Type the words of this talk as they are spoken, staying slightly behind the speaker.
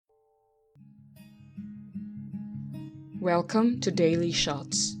Welcome to Daily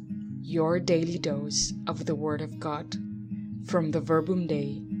Shots, your daily dose of the Word of God from the Verbum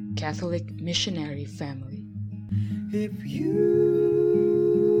Dei Catholic Missionary Family. If you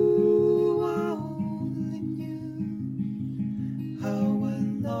are only knew how I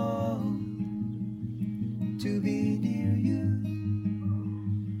long to be near you.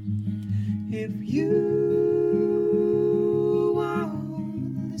 If you are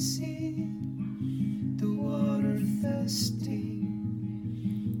only see the water thirsty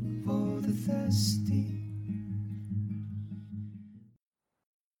for the thirsty.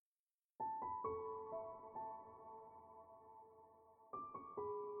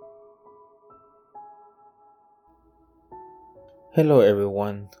 Hello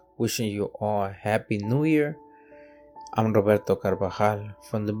everyone, wishing you all a happy new year. I'm Roberto Carvajal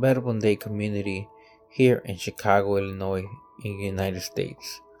from the Verbum Dei community here in Chicago, Illinois, in the United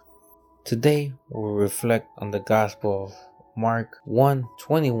States. Today we'll reflect on the Gospel of Mark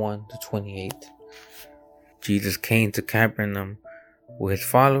 1:21-28. Jesus came to Capernaum with his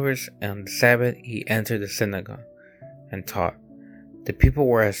followers, and on the Sabbath he entered the synagogue and taught. The people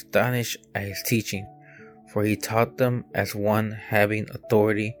were astonished at his teaching, for he taught them as one having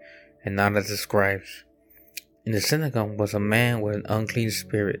authority and not as the scribes. In the synagogue was a man with an unclean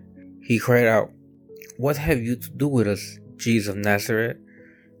spirit. He cried out, "What have you to do with us, Jesus of Nazareth?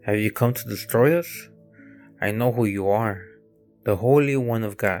 Have you come to destroy us? I know who you are, the Holy One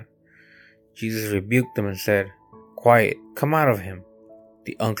of God." Jesus rebuked them and said, "Quiet, come out of him."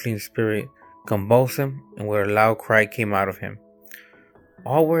 The unclean spirit convulsed him, and with a loud cry came out of him.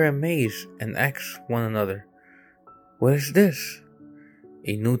 All were amazed and asked one another, "What is this?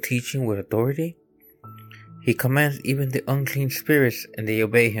 A new teaching with authority? He commands even the unclean spirits, and they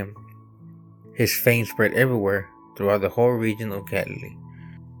obey him." His fame spread everywhere throughout the whole region of Galilee.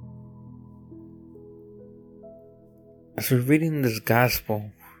 As we're reading this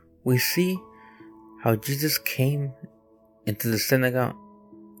gospel, we see how Jesus came into the synagogue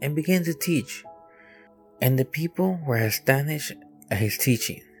and began to teach, and the people were astonished at his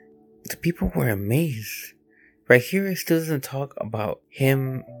teaching. The people were amazed. Right here, it still doesn't talk about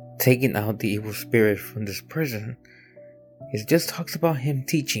him taking out the evil spirit from this person. It just talks about him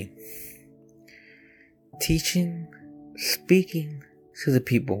teaching, speaking to the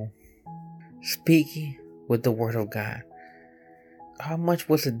people, speaking with the word of God. How much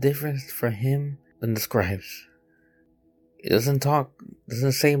was the difference for him than the scribes? It doesn't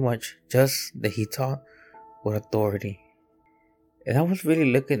say much, just that he taught with authority. And I was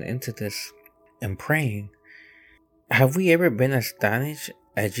really looking into this and praying. Have we ever been astonished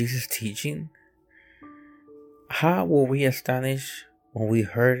at Jesus' teaching? How were we astonished when we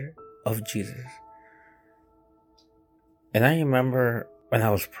heard of Jesus? And I remember when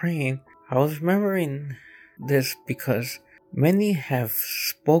I was praying, I was remembering this because many have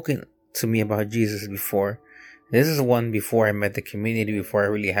spoken to me about Jesus before. This is one before I met the community, before I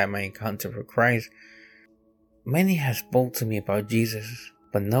really had my encounter with Christ. Many have spoke to me about Jesus,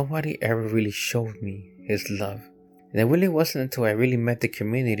 but nobody ever really showed me his love. And it really wasn't until I really met the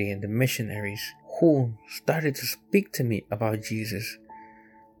community and the missionaries who started to speak to me about Jesus.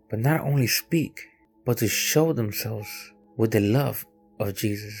 But not only speak, but to show themselves with the love of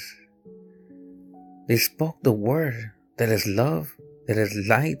Jesus. They spoke the word that is love, that is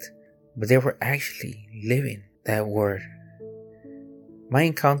light, but they were actually living that word. My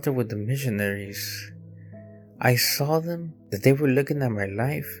encounter with the missionaries, I saw them that they were looking at my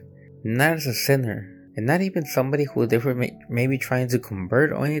life not as a sinner, and not even somebody who they were maybe trying to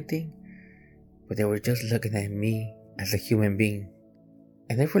convert or anything, but they were just looking at me as a human being.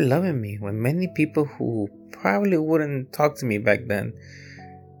 And they were loving me when many people who probably wouldn't talk to me back then,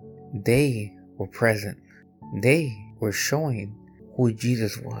 they were present. They were showing who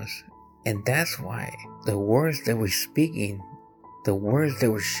Jesus was. And that's why the words they were speaking, the words they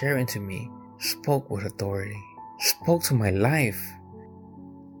were sharing to me, spoke with authority, spoke to my life.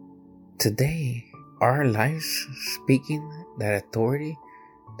 Today, our lives speaking that authority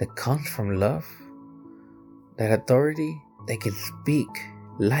that comes from love, that authority that can speak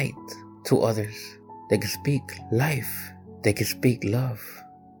light to others, they can speak life, they can speak love.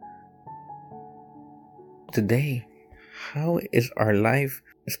 Today, how is our life,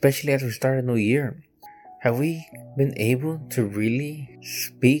 especially as we start a new year? Have we been able to really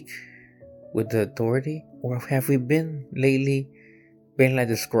speak with the authority? Or have we been lately like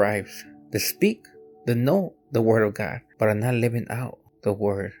the scribes, that speak, that know the word of God, but are not living out the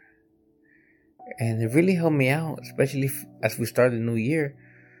word? And it really helped me out, especially as we start the new year,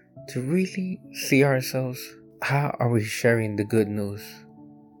 to really see ourselves. How are we sharing the good news?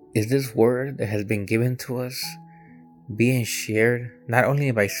 Is this word that has been given to us being shared not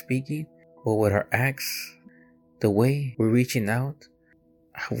only by speaking, but with our acts, the way we're reaching out?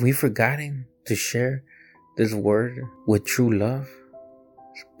 Have we forgotten to share this word with true love?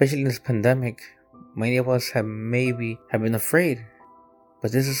 Especially in this pandemic, many of us have been afraid.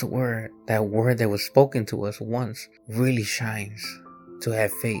 But this is where that word that was spoken to us once really shines, to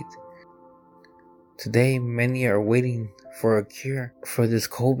have faith. Today, many are waiting for a cure for this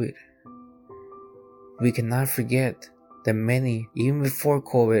COVID. We cannot forget that many, even before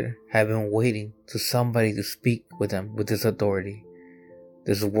COVID, have been waiting to somebody to speak with them with this authority,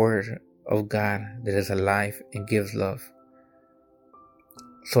 this word of God that is alive and gives love.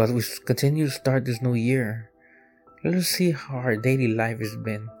 So as we continue to start this new year, let us see how our daily life has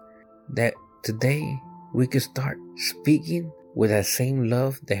been. That today we can start speaking with that same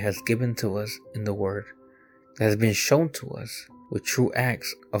love that has given to us in the Word, that has been shown to us with true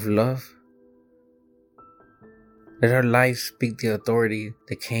acts of love. Let our lives speak the authority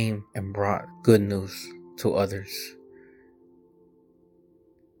that came and brought good news to others.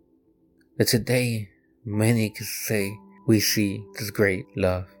 That today many can say we see this great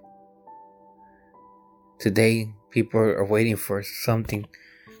love. Today, people are waiting for something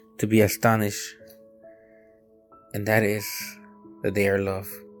to be astonished, and that is that they are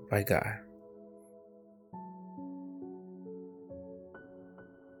loved by God.